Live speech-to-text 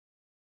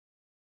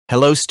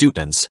Hello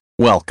students,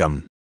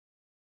 welcome.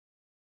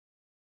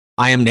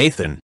 I am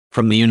Nathan,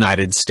 from the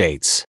United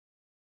States.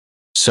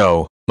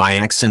 So, my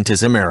accent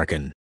is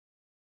American.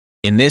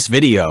 In this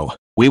video,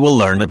 we will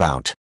learn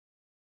about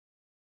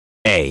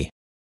A.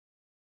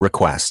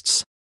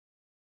 Requests.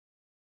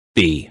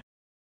 B.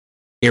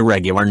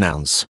 Irregular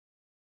nouns.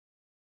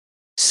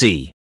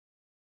 C.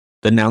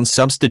 The noun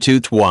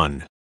substitute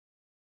one.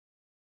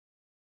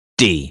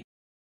 D.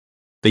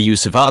 The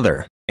use of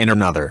other and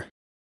another.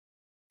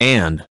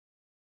 And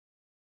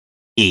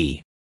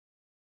E.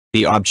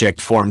 The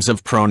object forms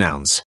of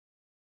pronouns.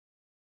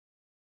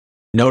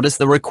 Notice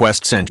the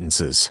request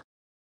sentences.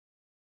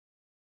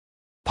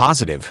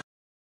 Positive.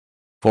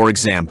 For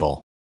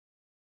example,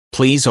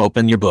 please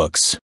open your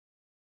books.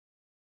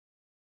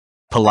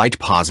 Polite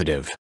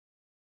positive.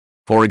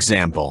 For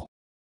example,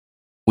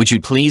 would you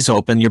please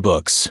open your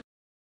books?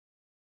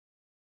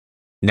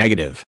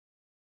 Negative.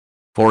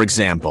 For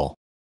example,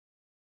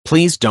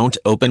 please don't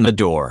open the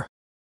door.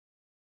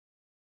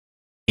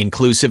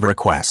 Inclusive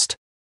request.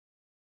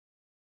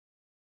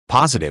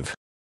 Positive.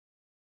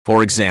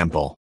 For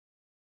example,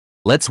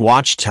 let's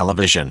watch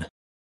television.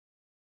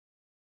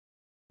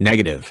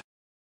 Negative.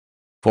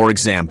 For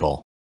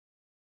example,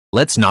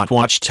 let's not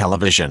watch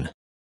television.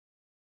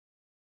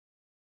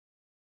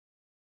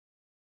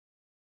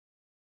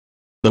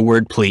 The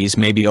word please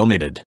may be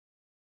omitted.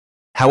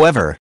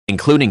 However,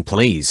 including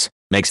please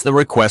makes the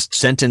request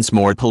sentence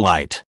more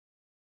polite.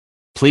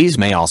 Please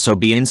may also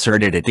be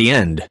inserted at the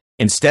end,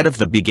 instead of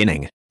the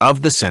beginning,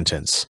 of the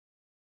sentence.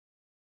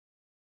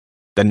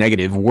 The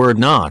negative word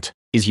not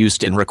is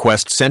used in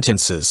request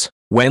sentences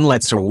when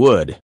let's or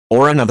would,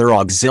 or another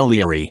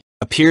auxiliary,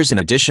 appears in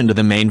addition to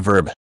the main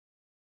verb.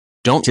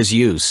 Don't is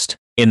used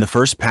in the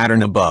first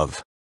pattern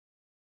above.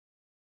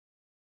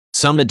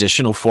 Some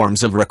additional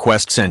forms of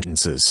request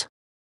sentences.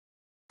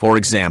 For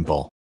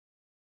example,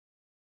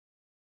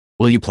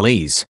 will you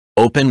please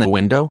open the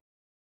window?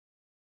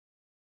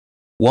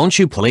 Won't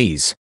you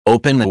please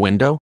open the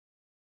window?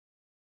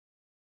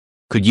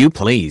 Could you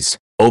please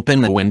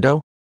open the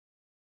window?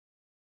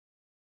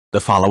 The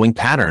following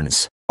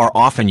patterns are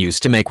often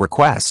used to make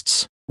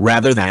requests,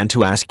 rather than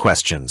to ask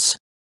questions.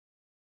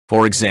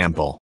 For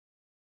example,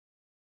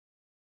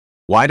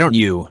 why don't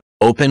you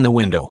open the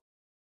window?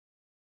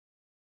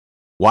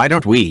 Why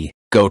don't we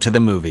go to the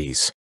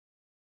movies?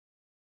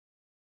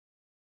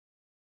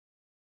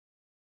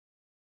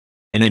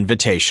 An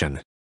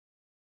invitation.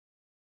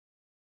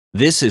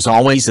 This is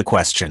always a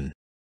question.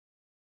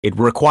 It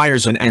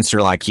requires an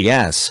answer like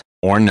yes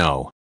or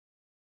no.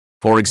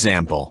 For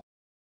example,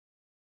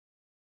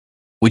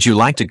 would you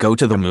like to go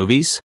to the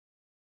movies?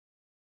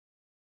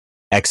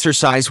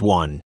 Exercise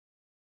 1.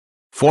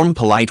 Form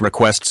polite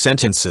request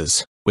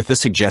sentences with the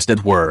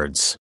suggested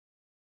words.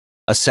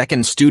 A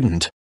second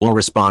student will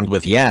respond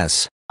with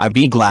yes, I'd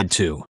be glad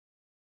to.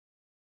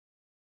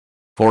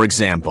 For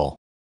example,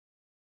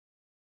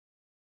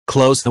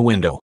 close the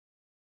window.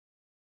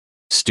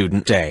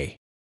 Student A.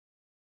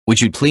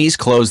 Would you please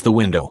close the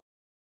window?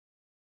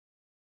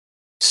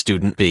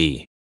 Student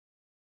B.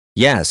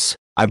 Yes,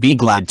 I'd be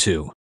glad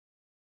to.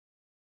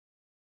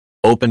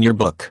 Open your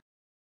book.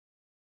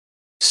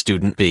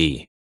 Student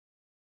B.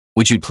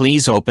 Would you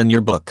please open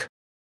your book?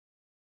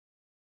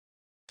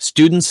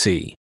 Student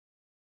C.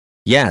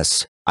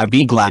 Yes, I'd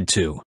be glad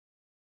to.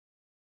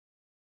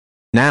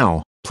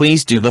 Now,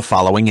 please do the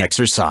following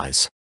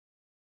exercise.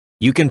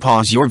 You can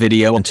pause your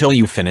video until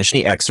you finish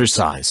the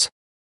exercise.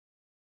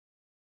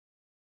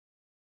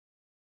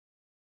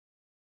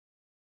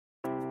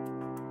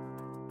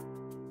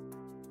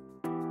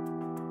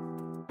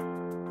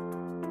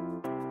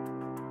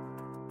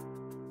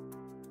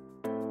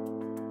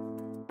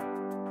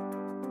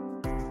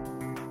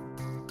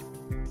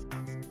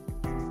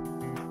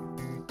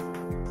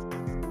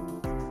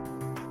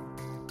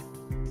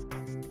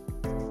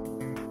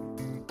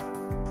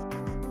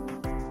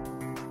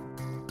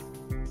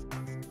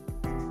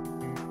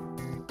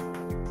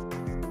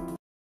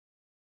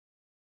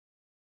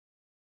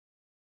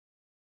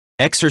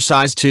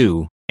 Exercise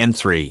 2 and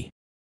 3.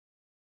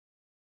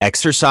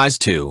 Exercise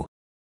 2.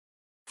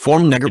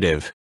 Form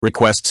negative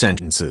request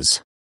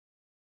sentences.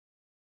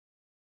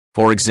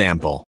 For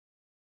example,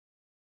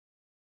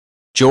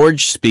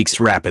 George speaks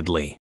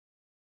rapidly.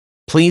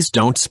 Please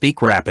don't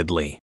speak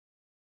rapidly.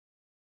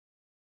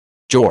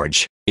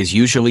 George is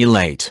usually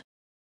late.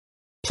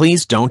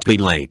 Please don't be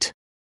late.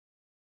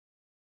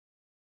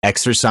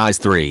 Exercise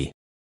 3.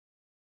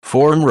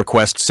 Form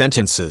request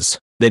sentences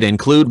that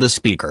include the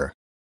speaker.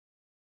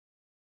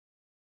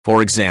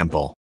 For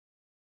example,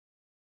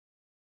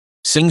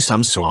 sing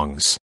some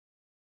songs.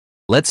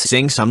 Let's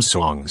sing some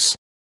songs.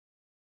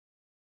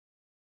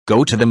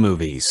 Go to the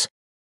movies.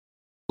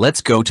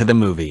 Let's go to the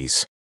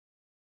movies.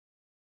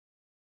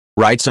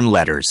 Write some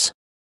letters.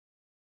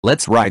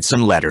 Let's write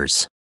some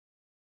letters.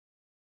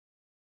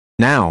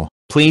 Now,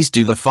 please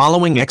do the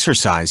following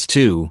exercise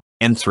 2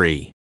 and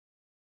 3.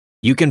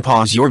 You can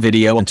pause your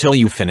video until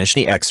you finish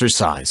the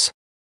exercise.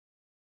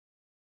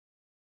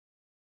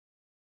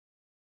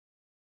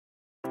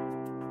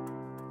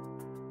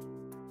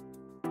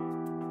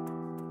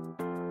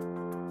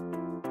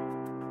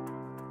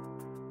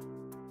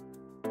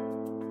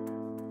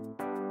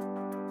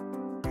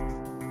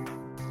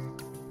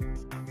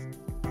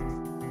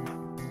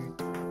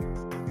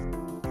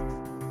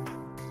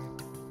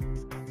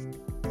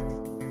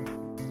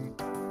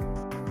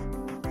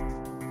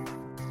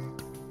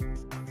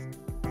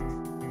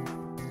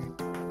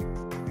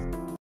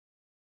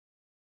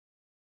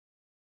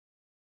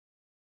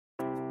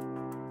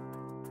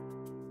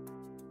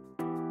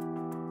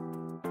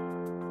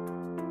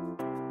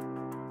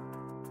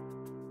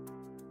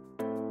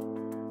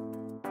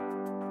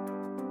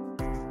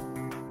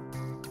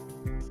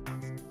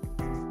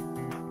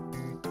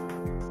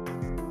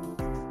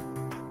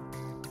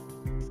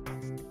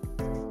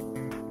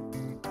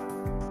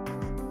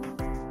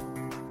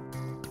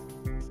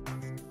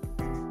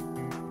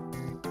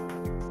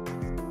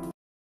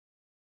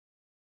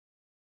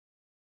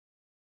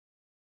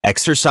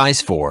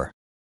 Exercise 4.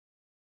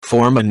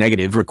 Form a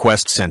negative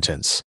request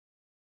sentence.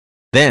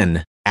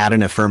 Then, add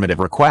an affirmative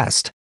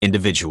request,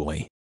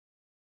 individually.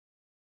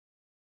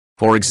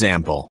 For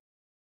example,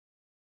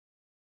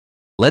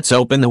 let's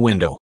open the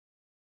window.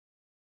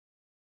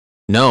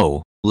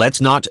 No, let's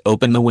not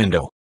open the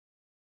window.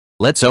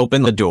 Let's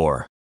open the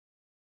door.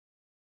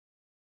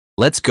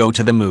 Let's go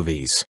to the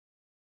movies.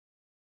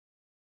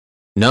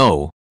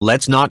 No,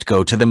 let's not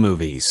go to the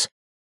movies.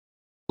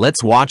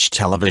 Let's watch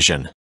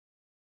television.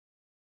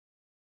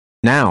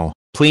 Now,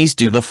 please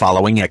do the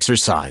following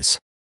exercise.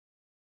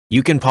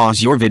 You can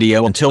pause your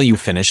video until you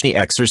finish the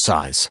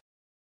exercise.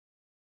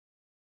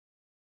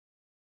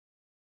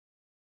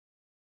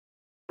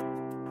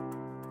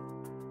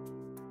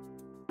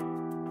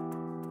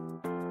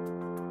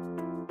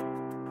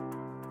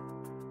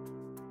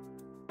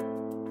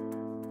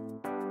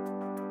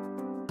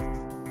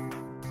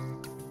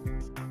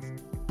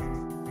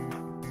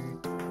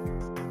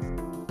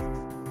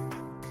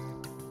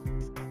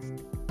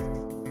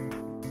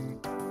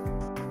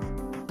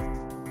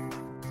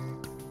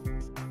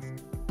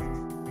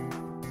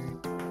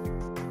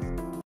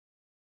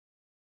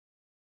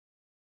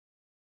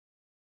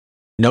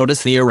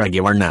 Notice the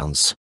irregular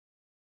nouns.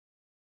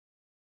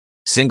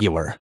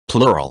 Singular,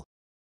 plural.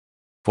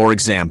 For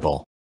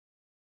example,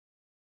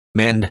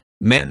 men,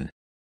 men.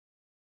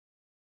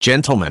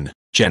 Gentleman,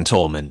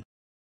 gentleman.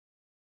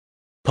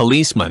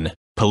 Policeman,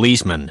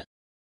 policeman.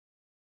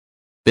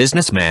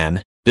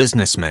 Businessman,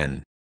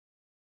 businessmen.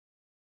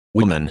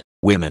 Woman,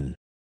 women.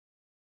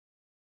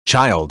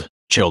 Child,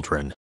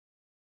 children.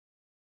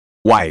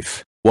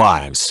 Wife,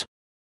 wives.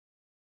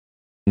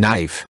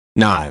 Knife,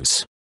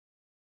 knives.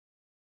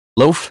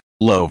 Loaf,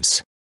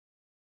 loaves.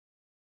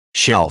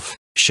 Shelf,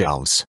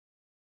 shelves.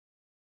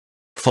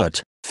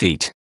 Foot,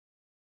 feet.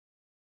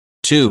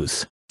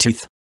 Tooth,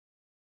 teeth.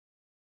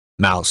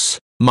 Mouse,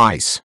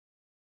 mice.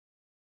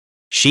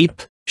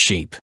 Sheep,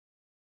 sheep.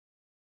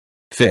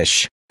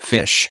 Fish,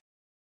 fish.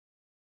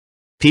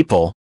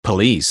 People,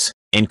 police,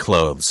 and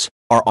clothes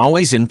are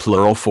always in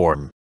plural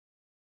form.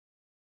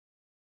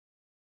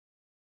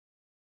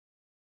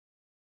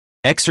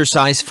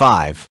 Exercise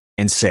 5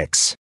 and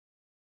 6.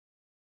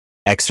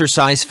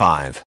 Exercise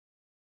 5.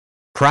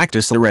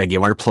 Practice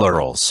irregular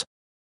plurals.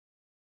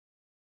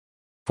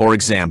 For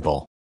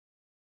example,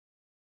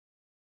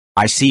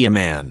 I see a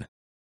man.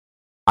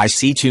 I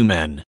see two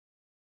men.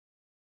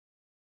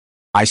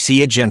 I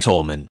see a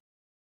gentleman.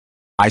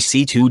 I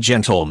see two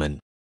gentlemen.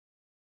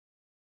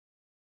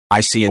 I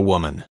see a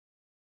woman.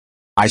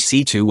 I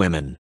see two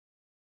women.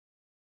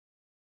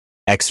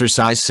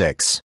 Exercise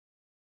 6.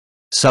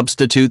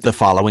 Substitute the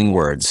following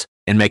words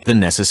and make the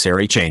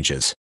necessary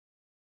changes.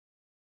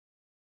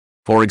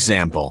 For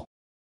example,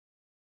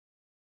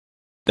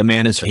 the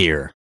man is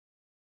here.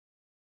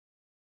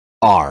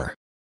 Are.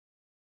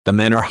 The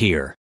men are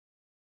here.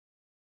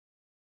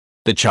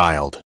 The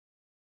child.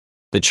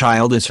 The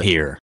child is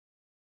here.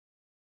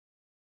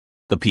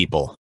 The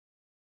people.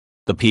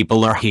 The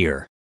people are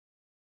here.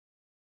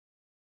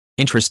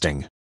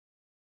 Interesting.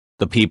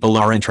 The people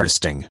are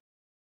interesting.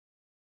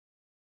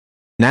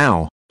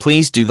 Now,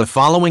 please do the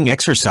following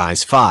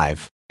exercise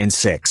 5 and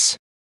 6.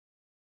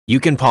 You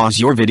can pause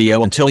your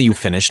video until you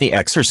finish the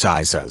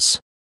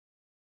exercises.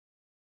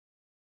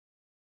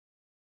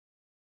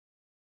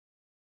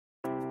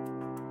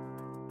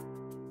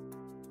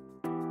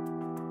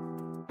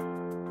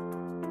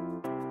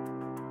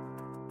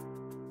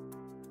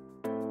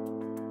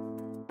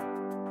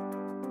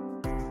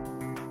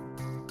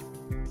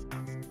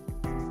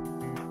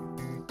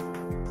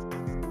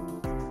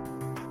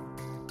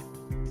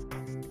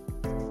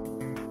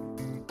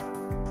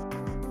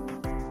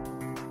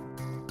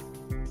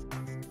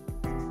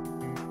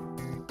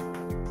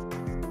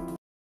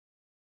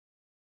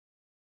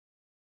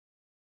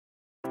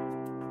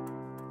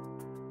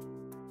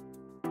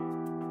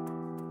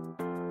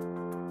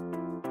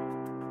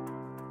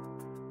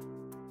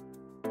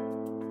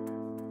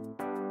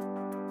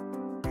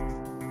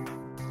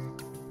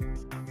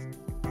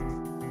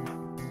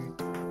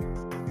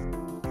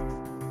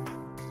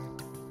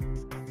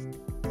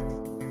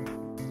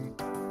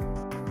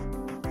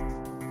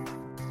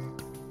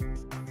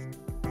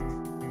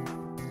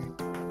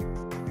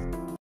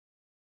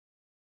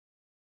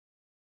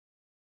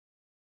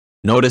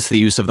 Notice the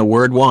use of the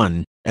word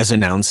one as a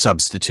noun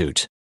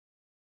substitute.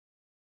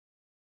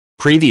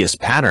 Previous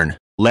pattern,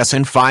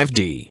 Lesson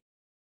 5D.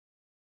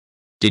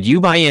 Did you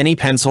buy any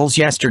pencils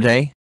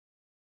yesterday?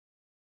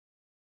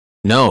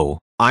 No,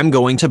 I'm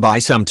going to buy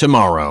some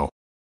tomorrow.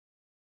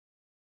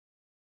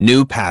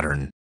 New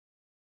pattern.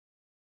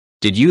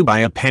 Did you buy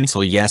a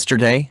pencil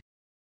yesterday?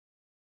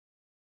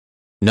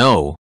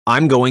 No,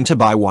 I'm going to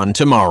buy one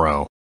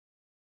tomorrow.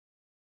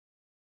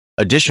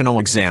 Additional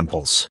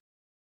examples.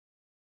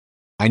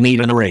 I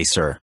need an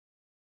eraser.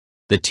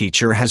 The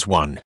teacher has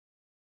one.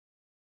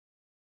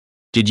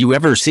 Did you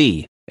ever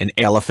see an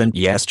elephant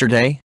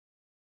yesterday?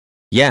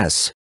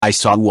 Yes, I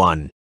saw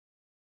one.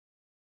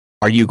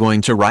 Are you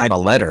going to write a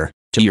letter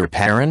to your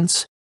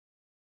parents?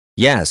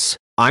 Yes,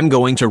 I'm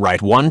going to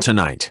write one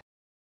tonight.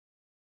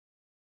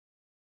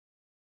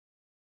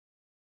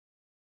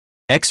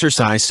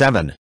 Exercise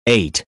 7,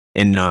 8,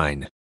 and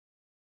 9.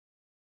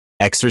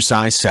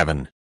 Exercise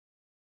 7.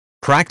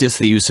 Practice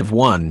the use of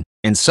one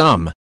and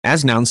some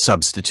as noun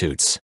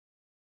substitutes.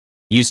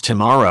 Use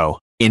tomorrow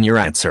in your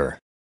answer.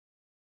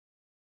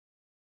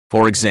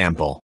 For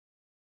example,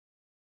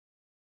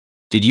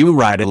 did you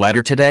write a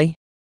letter today?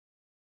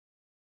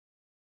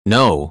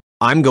 No,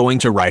 I'm going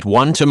to write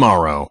one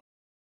tomorrow.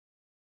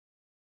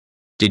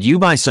 Did you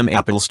buy some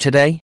apples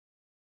today?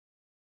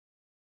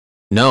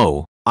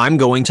 No, I'm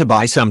going to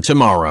buy some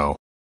tomorrow.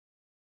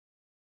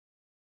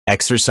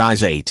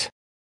 Exercise 8.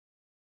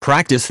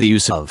 Practice the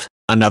use of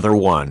another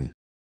one.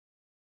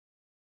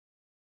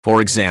 For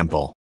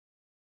example,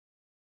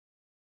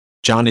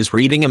 John is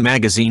reading a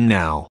magazine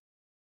now.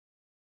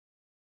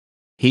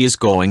 He is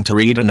going to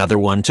read another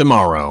one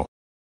tomorrow.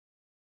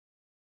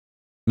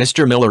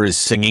 Mr. Miller is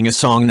singing a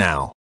song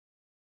now.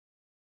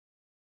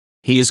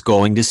 He is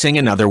going to sing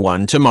another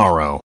one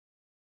tomorrow.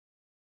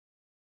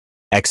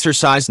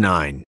 Exercise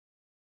 9.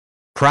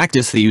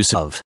 Practice the use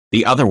of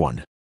the other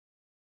one.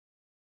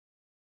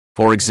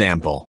 For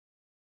example,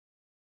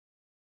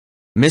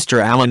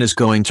 Mr. Allen is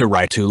going to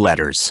write 2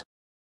 letters.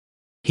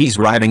 He's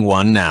writing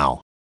one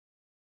now.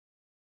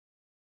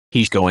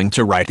 He's going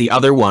to write the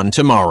other one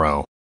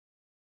tomorrow.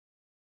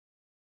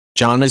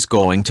 John is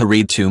going to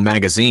read 2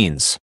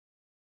 magazines.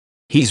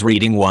 He's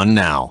reading one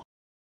now.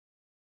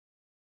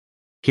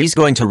 He's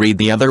going to read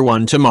the other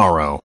one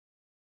tomorrow.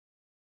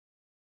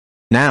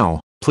 Now,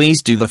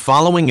 please do the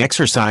following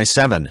exercise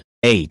 7,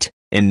 8,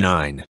 and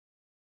 9.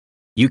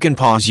 You can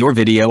pause your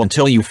video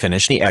until you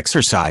finish the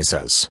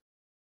exercises.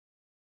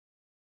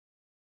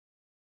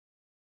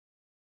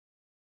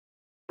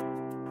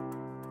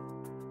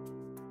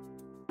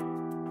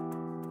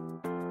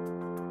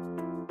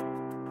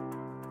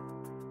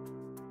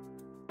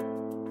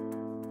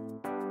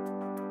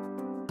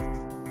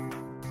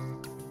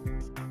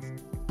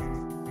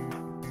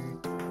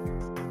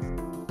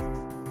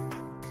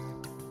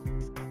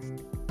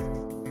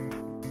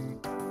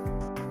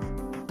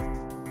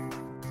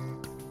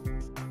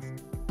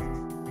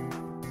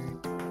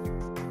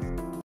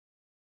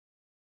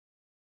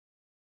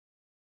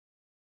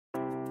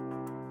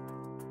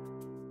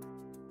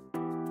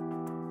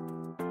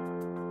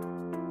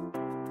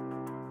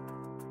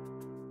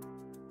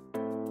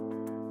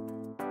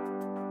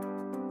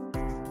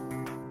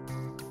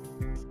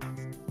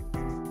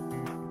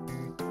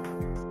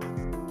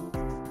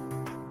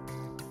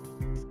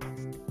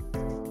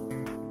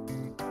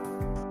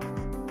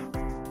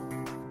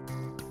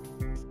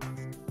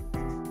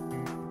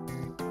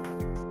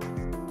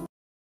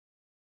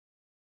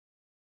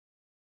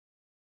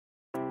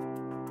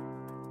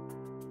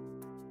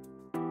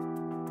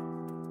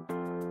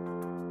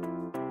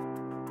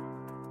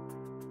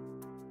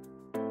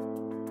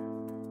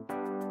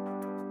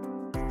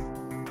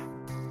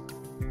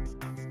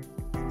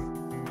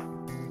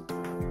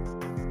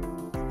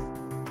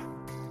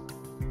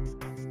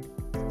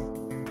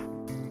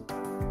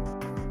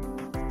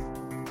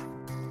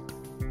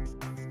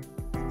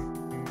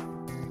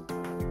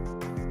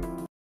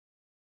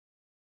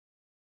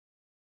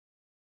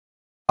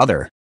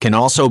 Other can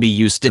also be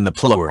used in the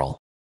plural.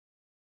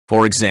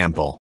 For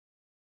example,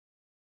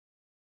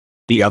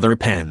 the other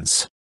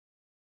pens,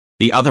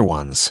 the other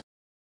ones,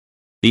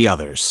 the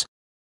others.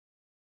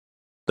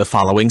 The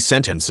following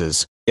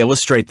sentences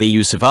illustrate the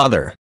use of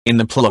other in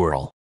the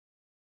plural.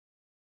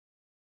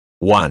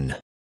 1.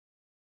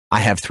 I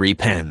have 3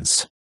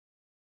 pens.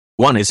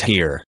 One is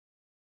here.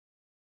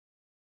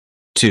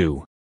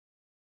 2.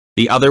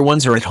 The other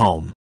ones are at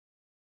home.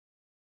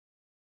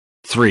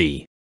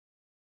 3.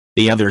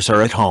 The others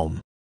are at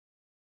home.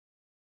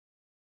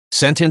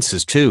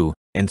 Sentences 2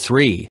 and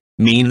 3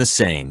 mean the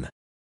same.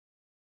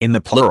 In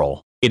the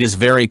plural, it is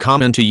very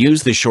common to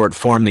use the short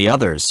form the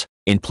others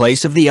in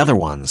place of the other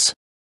ones.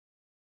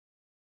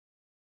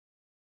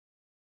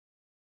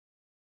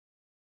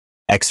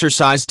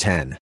 Exercise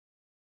 10.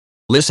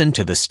 Listen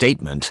to the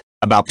statement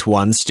about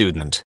one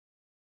student.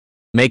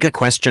 Make a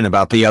question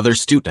about the other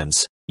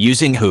students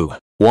using who,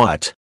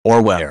 what,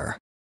 or where.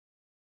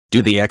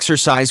 Do the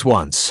exercise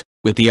once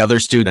with the other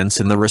students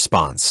in the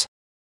response.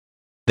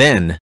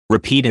 Then,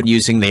 repeat it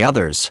using the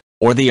others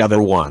or the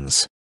other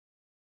ones.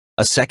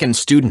 A second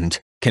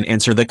student can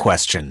answer the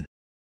question.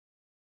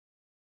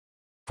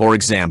 For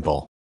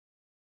example,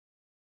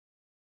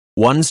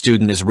 one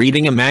student is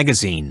reading a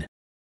magazine.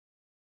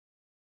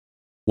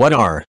 What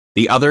are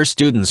the other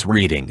students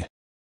reading?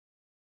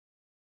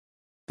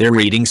 They're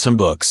reading some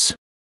books.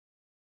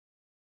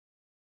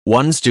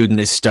 One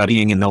student is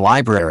studying in the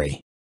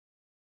library.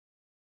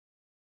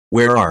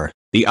 Where are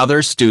the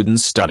other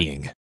students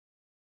studying?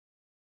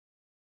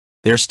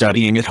 They're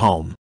studying at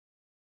home.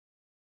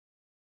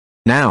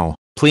 Now,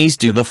 please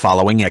do the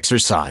following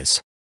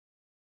exercise.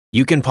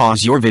 You can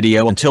pause your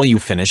video until you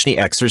finish the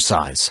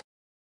exercise.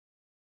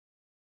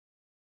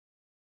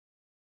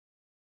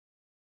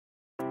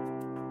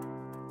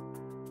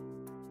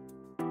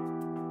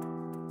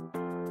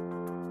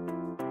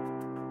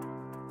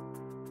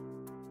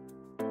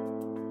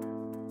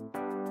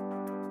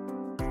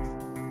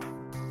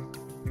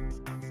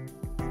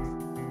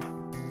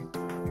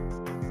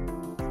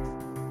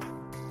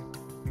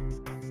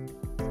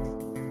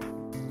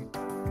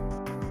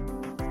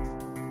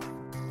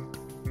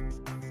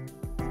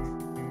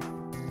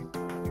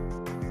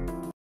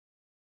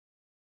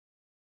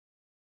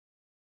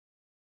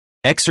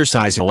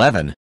 Exercise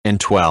 11 and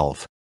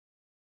 12.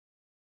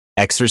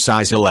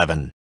 Exercise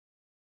 11.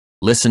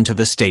 Listen to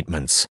the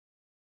statements.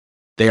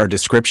 They are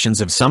descriptions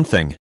of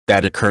something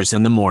that occurs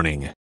in the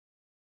morning.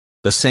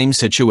 The same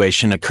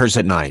situation occurs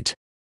at night.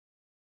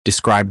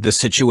 Describe the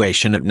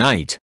situation at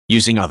night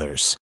using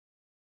others.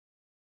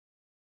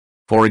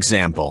 For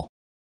example,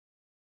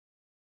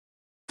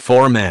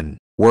 4 men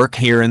work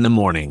here in the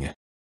morning.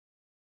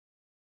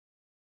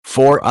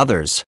 4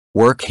 others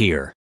work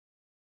here.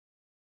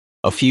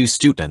 A few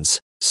students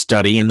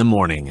study in the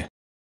morning.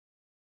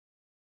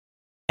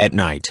 At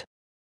night.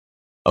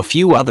 A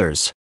few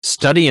others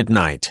study at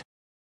night.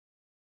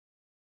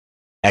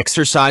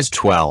 Exercise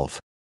 12.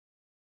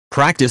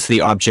 Practice the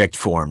object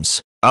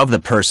forms of the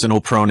personal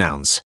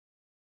pronouns.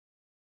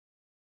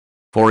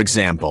 For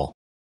example,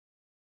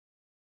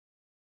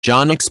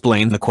 John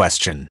explained the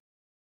question.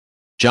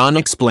 John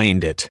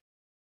explained it.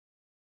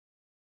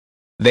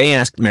 They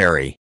asked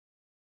Mary.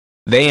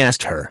 They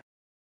asked her.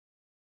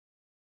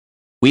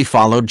 We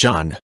followed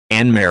John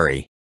and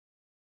Mary.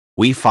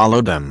 We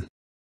followed them.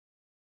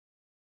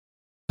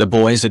 The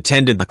boys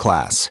attended the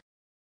class.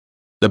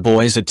 The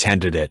boys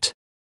attended it.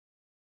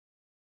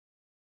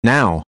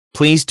 Now,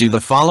 please do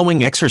the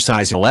following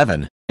exercise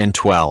 11 and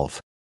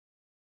 12.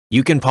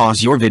 You can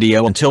pause your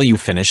video until you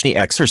finish the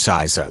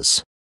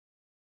exercises.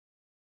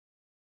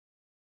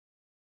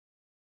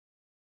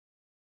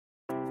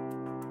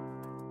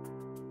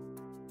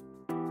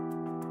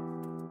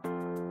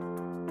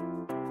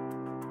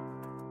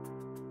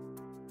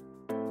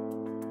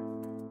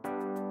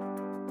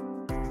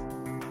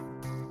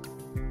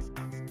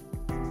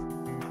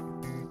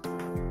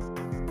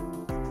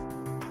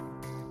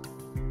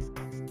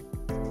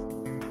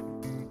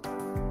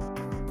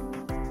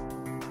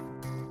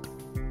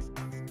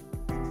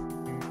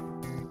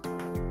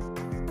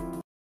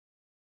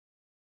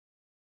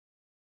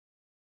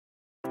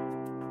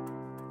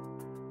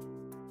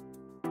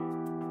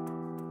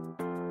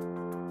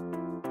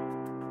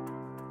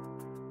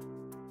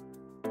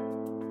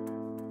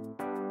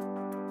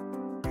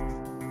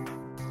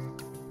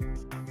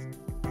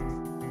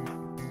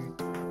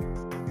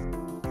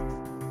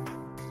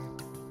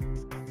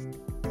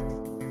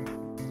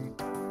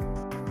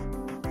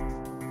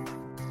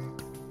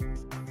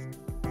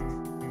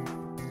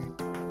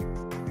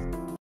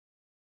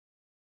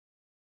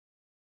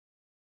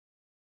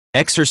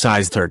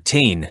 Exercise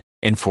 13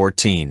 and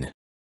 14.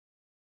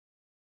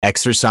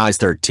 Exercise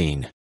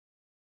 13.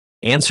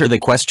 Answer the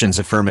questions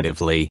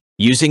affirmatively,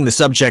 using the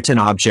subject and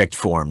object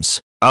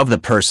forms of the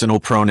personal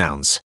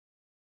pronouns.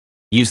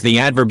 Use the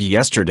adverb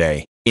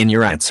yesterday in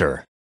your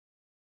answer.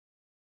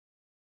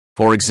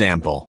 For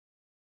example,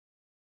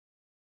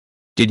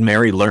 did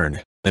Mary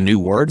learn the new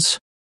words?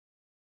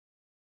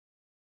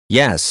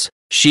 Yes,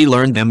 she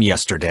learned them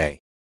yesterday.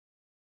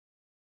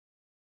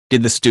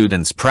 Did the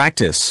students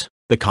practice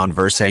the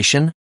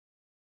conversation?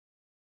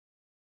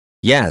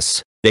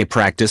 Yes, they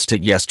practiced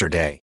it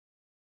yesterday.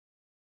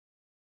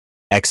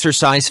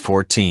 Exercise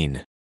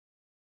 14.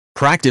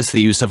 Practice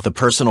the use of the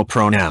personal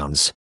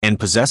pronouns and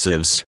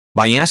possessives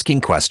by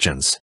asking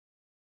questions.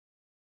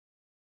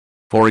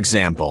 For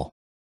example,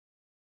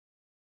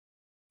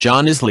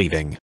 John is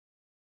leaving.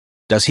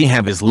 Does he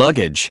have his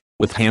luggage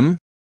with him?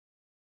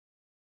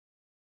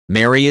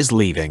 Mary is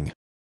leaving.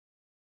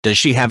 Does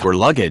she have her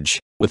luggage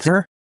with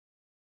her?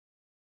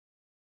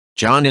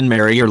 John and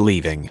Mary are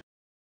leaving.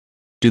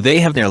 Do they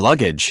have their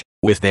luggage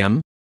with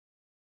them?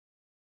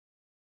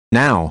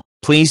 Now,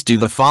 please do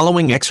the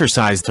following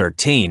exercise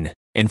 13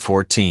 and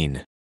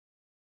 14.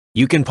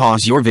 You can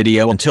pause your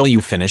video until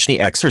you finish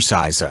the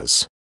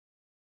exercises.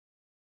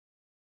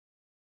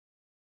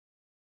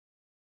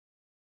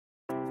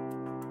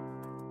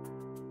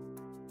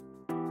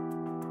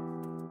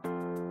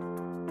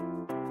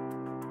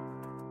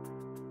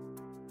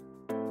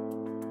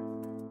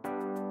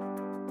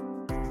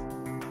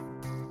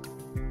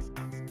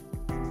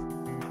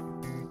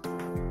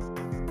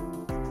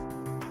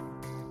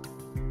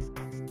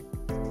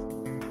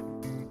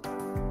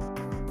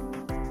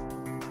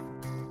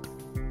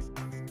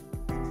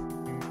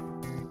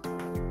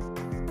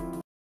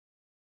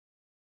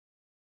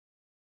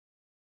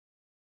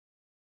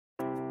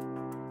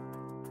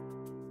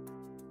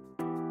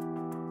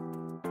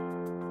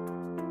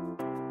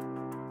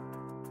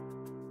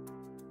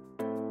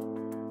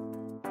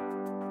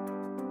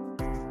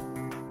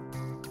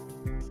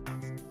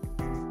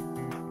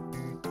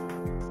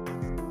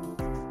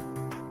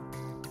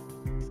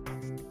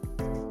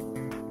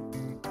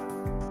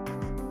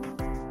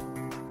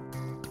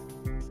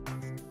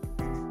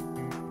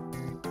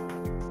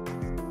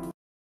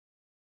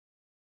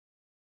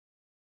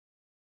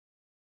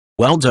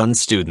 Well done,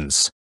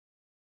 students.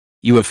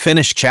 You have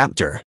finished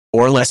chapter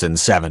or lesson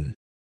 7.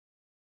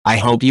 I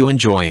hope you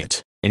enjoy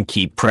it and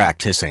keep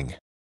practicing.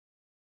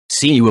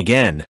 See you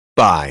again.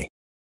 Bye.